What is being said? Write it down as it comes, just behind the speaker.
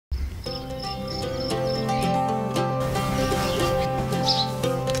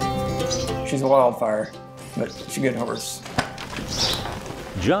She's a wildfire, but she's a good horse.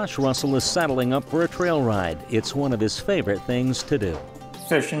 Josh Russell is saddling up for a trail ride. It's one of his favorite things to do.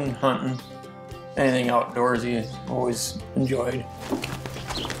 Fishing, hunting, anything outdoorsy, always enjoyed.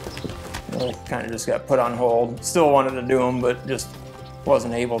 Really kind of just got put on hold. Still wanted to do them, but just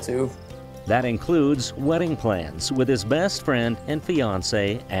wasn't able to. That includes wedding plans with his best friend and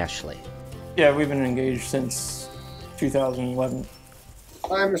fiancée, Ashley. Yeah, we've been engaged since 2011.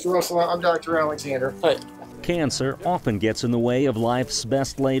 Hi, Mr. Russell. I'm Dr. Alexander. Hi. Cancer often gets in the way of life's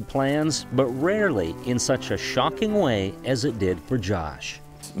best laid plans, but rarely in such a shocking way as it did for Josh.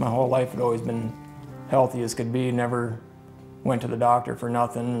 My whole life had always been healthy as could be. Never went to the doctor for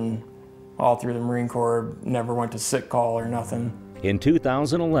nothing, and all through the Marine Corps, never went to sick call or nothing. In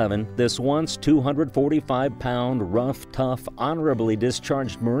 2011, this once 245-pound, rough, tough, honorably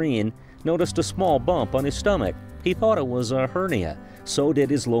discharged Marine noticed a small bump on his stomach. He thought it was a hernia. So did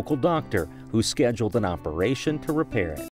his local doctor, who scheduled an operation to repair it.